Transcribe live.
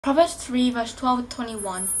Proverbs 3 verse 12 to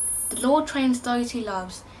 21. The Lord trains those he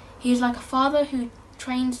loves. He is like a father who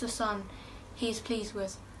trains the son he is pleased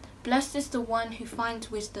with. Blessed is the one who finds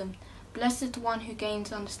wisdom. Blessed is the one who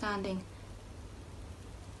gains understanding.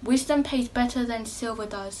 Wisdom pays better than silver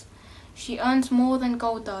does. She earns more than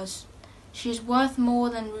gold does. She is worth more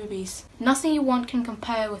than rubies. Nothing you want can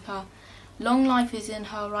compare with her. Long life is in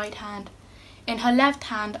her right hand. In her left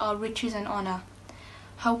hand are riches and honor.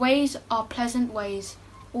 Her ways are pleasant ways.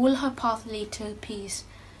 All her paths lead to peace.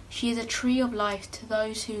 She is a tree of life to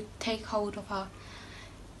those who take hold of her.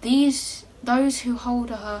 Those who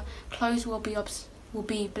hold her close will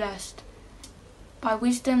be blessed. By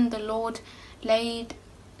wisdom the Lord laid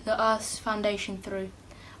the earth's foundation through.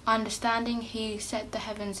 Understanding he set the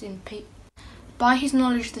heavens in peace. By his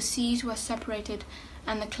knowledge the seas were separated,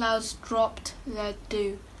 and the clouds dropped their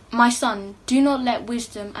dew. My son, do not let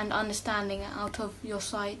wisdom and understanding out of your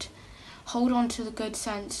sight. Hold on to the good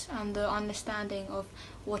sense and the understanding of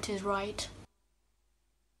what is right.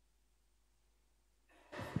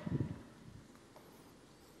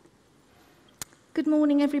 Good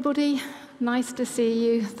morning, everybody. Nice to see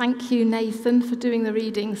you. Thank you, Nathan, for doing the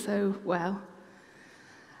reading so well.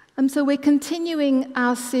 So we're continuing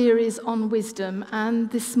our series on wisdom,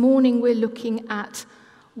 and this morning we're looking at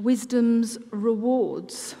wisdom's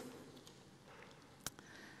rewards.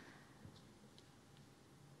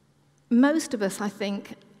 Most of us, I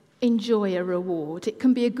think, enjoy a reward. It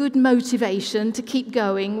can be a good motivation to keep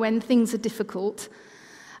going when things are difficult.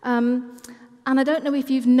 And I don't know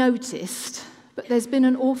if you've noticed, but there's been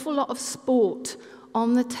an awful lot of sport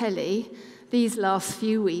on the telly these last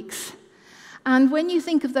few weeks. And when you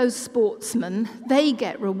think of those sportsmen, they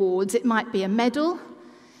get rewards. It might be a medal,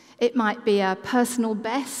 it might be a personal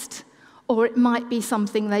best, or it might be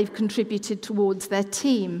something they've contributed towards their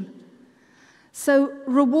team. So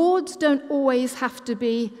rewards don't always have to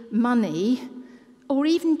be money or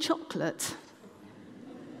even chocolate.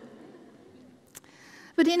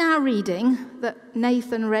 But in our reading that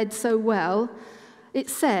Nathan read so well, it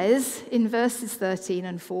says in verses 13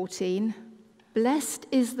 and 14, "Blessed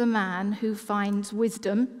is the man who finds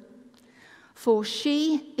wisdom, for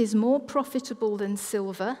she is more profitable than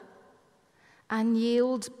silver and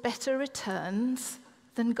yields better returns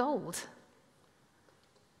than gold."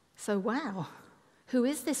 So wow, who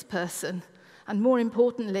is this person? And more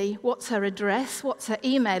importantly, what's her address? What's her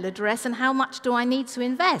email address? And how much do I need to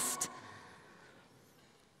invest?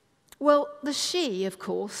 Well, the she, of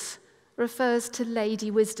course, refers to Lady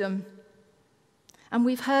Wisdom. And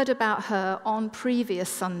we've heard about her on previous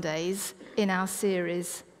Sundays in our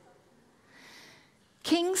series.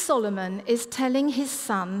 King Solomon is telling his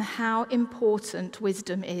son how important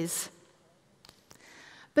wisdom is.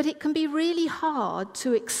 But it can be really hard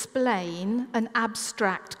to explain an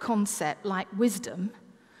abstract concept like wisdom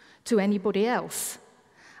to anybody else.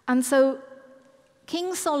 And so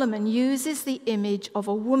King Solomon uses the image of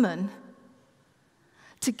a woman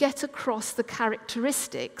to get across the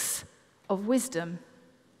characteristics of wisdom.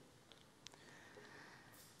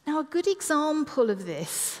 Now, a good example of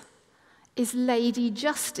this is Lady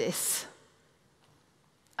Justice.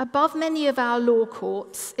 Above many of our law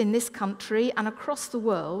courts in this country and across the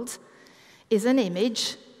world is an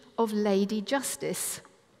image of Lady Justice.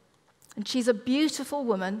 And she's a beautiful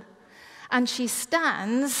woman, and she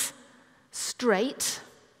stands straight,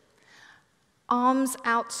 arms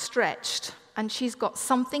outstretched, and she's got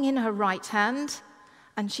something in her right hand,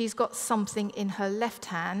 and she's got something in her left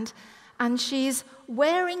hand, and she's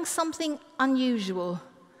wearing something unusual.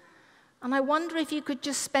 And I wonder if you could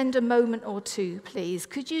just spend a moment or two, please.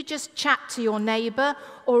 Could you just chat to your neighbor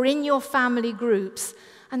or in your family groups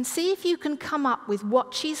and see if you can come up with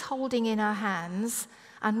what she's holding in her hands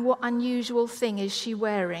and what unusual thing is she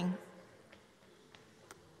wearing?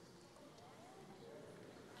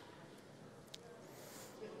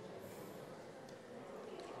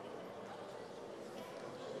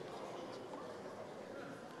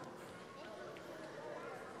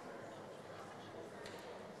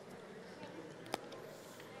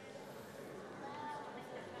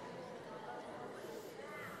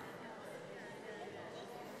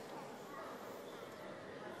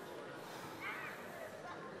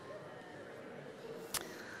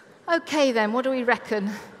 Okay then, what do we reckon?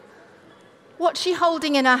 What's she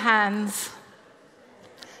holding in her hands?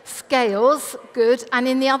 Scales, good. And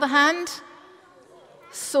in the other hand?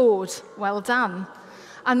 Sword, well done.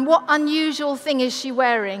 And what unusual thing is she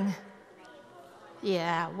wearing?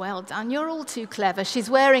 Yeah, well done. You're all too clever. She's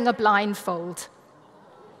wearing a blindfold.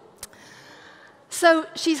 So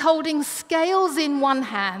she's holding scales in one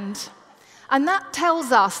hand, and that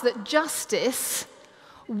tells us that justice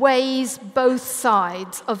weighs both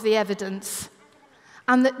sides of the evidence,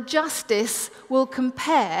 and that justice will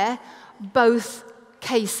compare both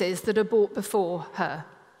cases that are brought before her.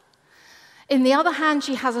 In the other hand,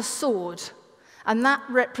 she has a sword, and that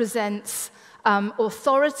represents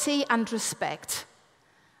authority and respect.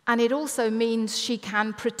 And it also means she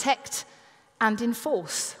can protect and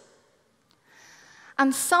enforce.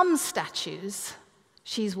 And some statues,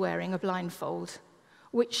 she's wearing a blindfold,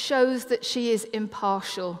 which shows that she is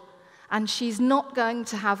impartial, and she's not going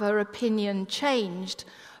to have her opinion changed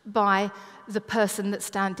by the person that's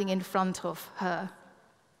standing in front of her.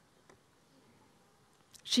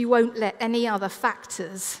 She won't let any other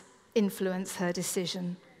factors influence her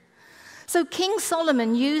decision. So King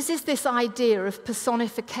Solomon uses this idea of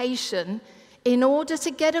personification in order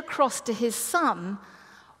to get across to his son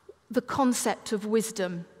the concept of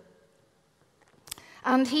wisdom.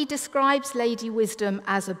 And he describes Lady Wisdom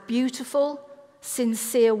as a beautiful,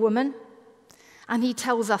 sincere woman, and he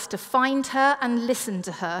tells us to find her and listen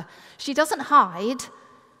to her. She doesn't hide.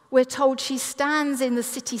 We're told she stands in the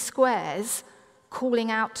city squares calling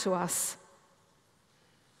out to us.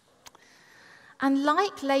 And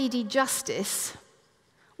like Lady Justice,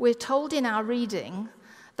 we're told in our reading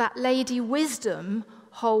that Lady Wisdom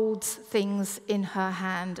holds things in her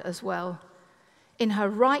hand as well. In her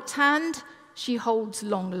right hand, she holds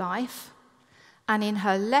long life, and in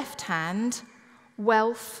her left hand,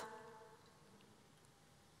 wealth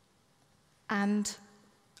and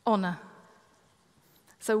honor.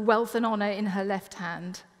 So wealth and honor in her left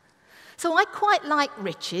hand. So I quite like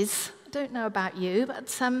riches. I don't know about you, but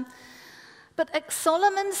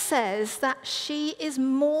Solomon says that she is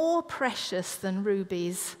more precious than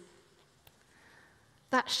rubies,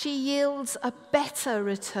 that she yields a better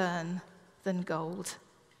return than gold.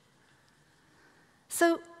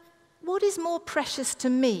 So what is more precious to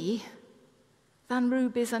me than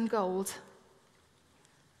rubies and gold?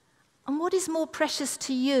 And what is more precious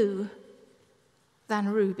to you than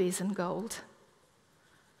rubies and gold?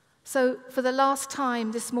 So for the last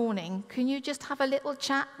time this morning, can you just have a little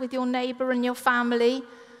chat with your neighbour and your family?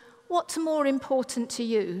 What's more important to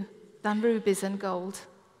you than rubies and gold?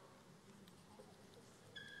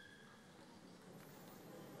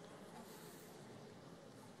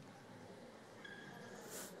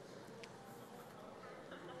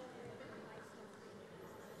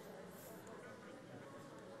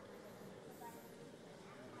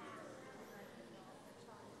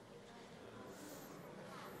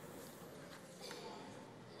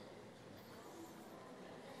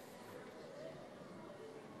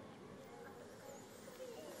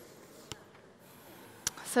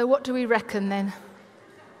 So what do we reckon then?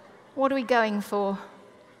 What are we going for?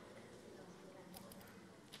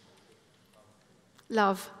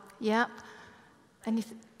 Love, yeah.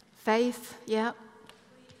 Faith, yeah.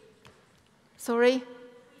 Sorry?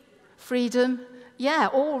 Freedom, yeah,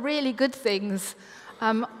 all really good things.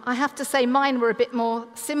 I have to say mine were a bit more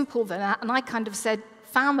simple than that, and I kind of said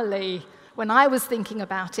family when I was thinking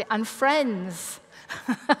about it, and friends.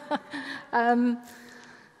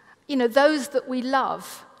 Those that we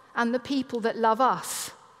love and the people that love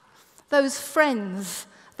us, those friends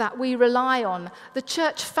that we rely on, the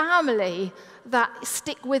church family that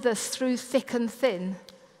stick with us through thick and thin.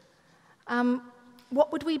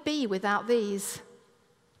 What would we be without these?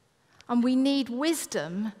 And we need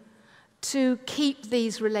wisdom to keep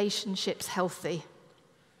these relationships healthy.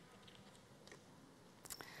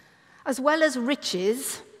 As well as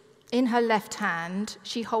riches, in her left hand,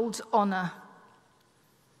 she holds honor.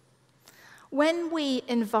 When we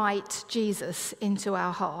invite Jesus into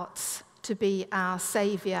our hearts to be our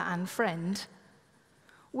Saviour and friend,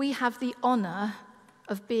 we have the honor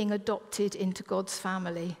of being adopted into God's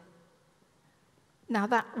family. Now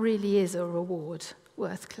that really is a reward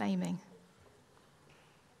worth claiming.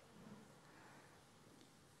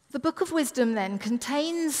 The book of wisdom then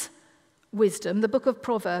contains wisdom, the book of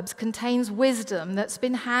Proverbs contains wisdom that's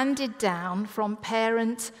been handed down from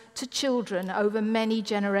parent to children over many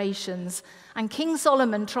generations. And King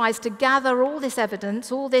Solomon tries to gather all this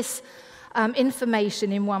evidence, all this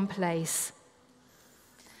information in one place.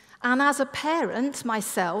 And as a parent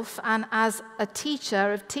myself, and as a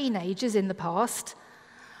teacher of teenagers in the past,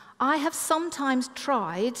 I have sometimes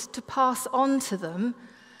tried to pass on to them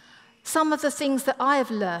some of the things that I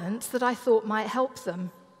have learned that I thought might help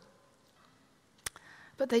them.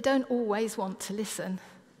 But they don't always want to listen.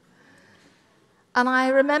 And I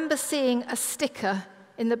remember seeing a sticker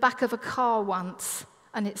in the back of a car once,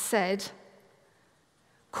 and it said,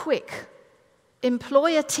 "Quick,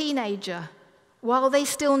 employ a teenager while they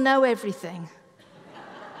still know everything."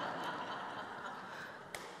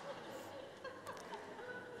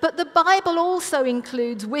 But the Bible also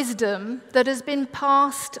includes wisdom that has been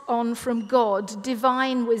passed on from God,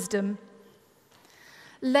 divine wisdom.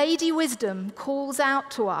 Lady Wisdom calls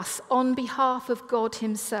out to us on behalf of God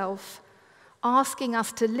himself, asking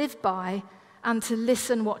us to live by and to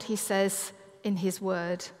listen what he says in his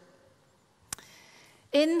word.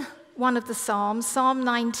 In one of the Psalms, Psalm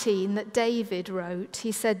 19, that David wrote,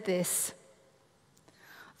 he said this: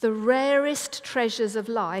 "The rarest treasures of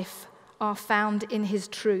life are found in his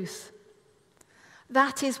truth.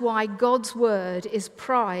 That is why God's word is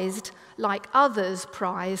prized like others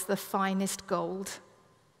prize the finest gold."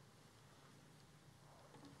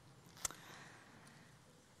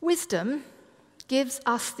 Wisdom gives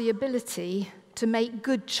us the ability to make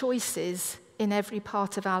good choices in every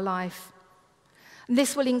part of our life. And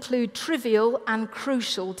this will include trivial and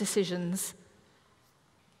crucial decisions.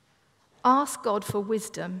 Ask God for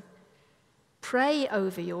wisdom, pray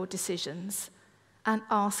over your decisions, and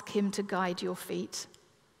ask him to guide your feet.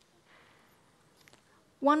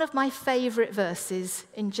 One of my favorite verses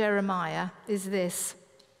in Jeremiah is this: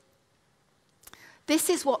 "This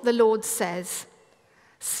is what the Lord says.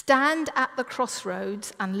 Stand at the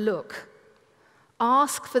crossroads and look.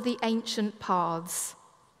 Ask for the ancient paths.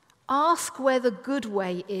 Ask where the good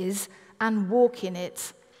way is and walk in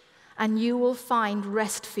it, and you will find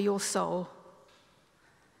rest for your soul."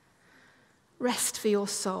 Rest for your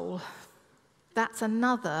soul. That's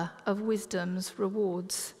another of wisdom's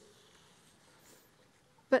rewards.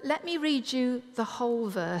 But let me read you the whole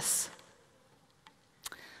verse.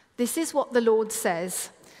 "This is what the Lord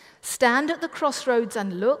says. Stand at the crossroads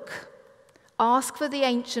and look. Ask for the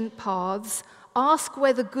ancient paths. Ask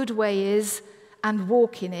where the good way is and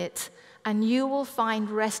walk in it, and you will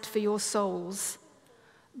find rest for your souls.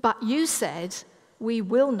 But you said, we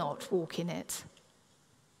will not walk in it."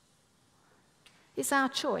 It's our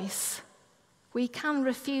choice. We can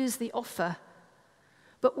refuse the offer,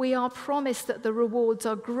 but we are promised that the rewards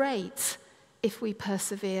are great if we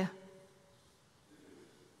persevere.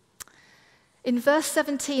 In verse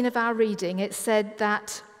 17 of our reading, it said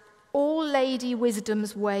that all Lady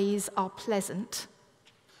Wisdom's ways are pleasant,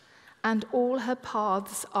 and all her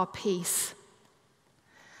paths are peace.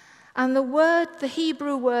 And the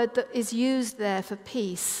Hebrew word that is used there for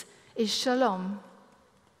peace is shalom.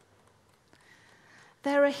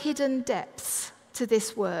 There are hidden depths to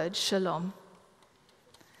this word, shalom.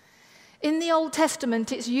 In the Old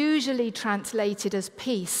Testament, it's usually translated as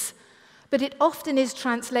peace, but it often is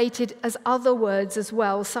translated as other words as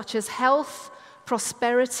well, such as health,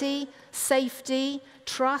 prosperity, safety,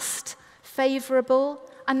 trust, favorable,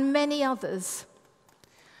 and many others.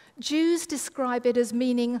 Jews describe it as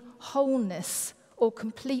meaning wholeness or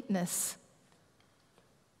completeness.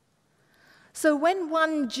 So when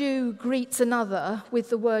one Jew greets another with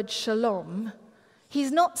the word shalom,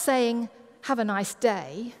 he's not saying, "Have a nice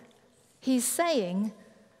day." He's saying,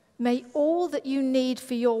 "May all that you need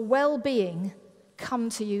for your well-being come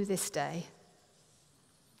to you this day."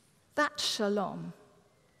 That's shalom.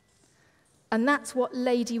 And that's what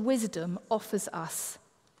Lady Wisdom offers us.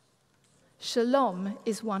 Shalom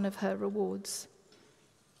is one of her rewards.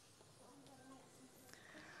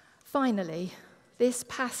 Finally, this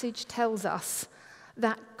passage tells us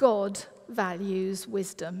that God values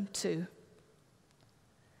wisdom too.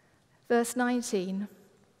 Verse 19,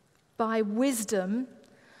 "By wisdom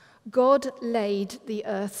God laid the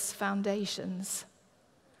earth's foundations.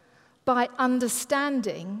 By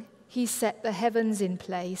understanding he set the heavens in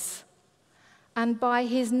place. And by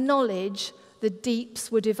his knowledge the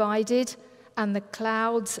deeps were divided, and the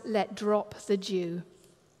clouds let drop the dew."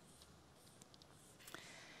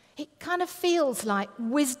 It kind of feels like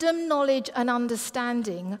wisdom, knowledge, and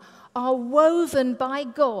understanding are woven by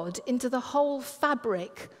God into the whole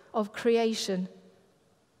fabric of creation.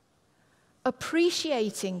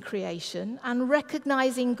 Appreciating creation and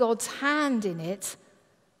recognizing God's hand in it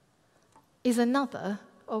is another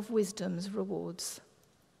of wisdom's rewards.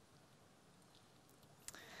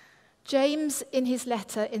 James, in his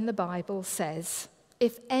letter in the Bible, says,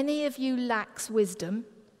 "If any of you lacks wisdom,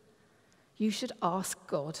 you should ask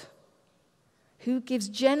God, who gives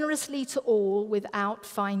generously to all without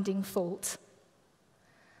finding fault.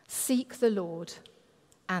 Seek the Lord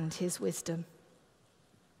and his wisdom."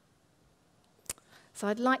 So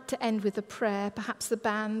I'd like to end with a prayer. Perhaps the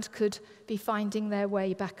band could be finding their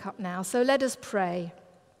way back up now. So let us pray.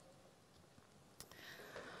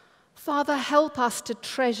 Father, help us to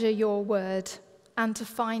treasure your word and to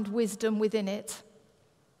find wisdom within it.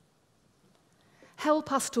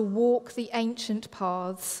 Help us to walk the ancient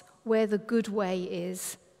paths where the good way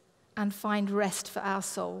is and find rest for our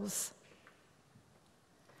souls.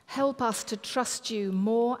 Help us to trust you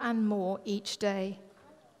more and more each day.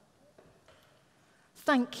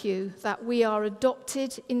 Thank you that we are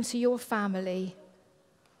adopted into your family.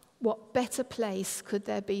 What better place could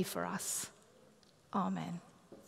there be for us? Amen.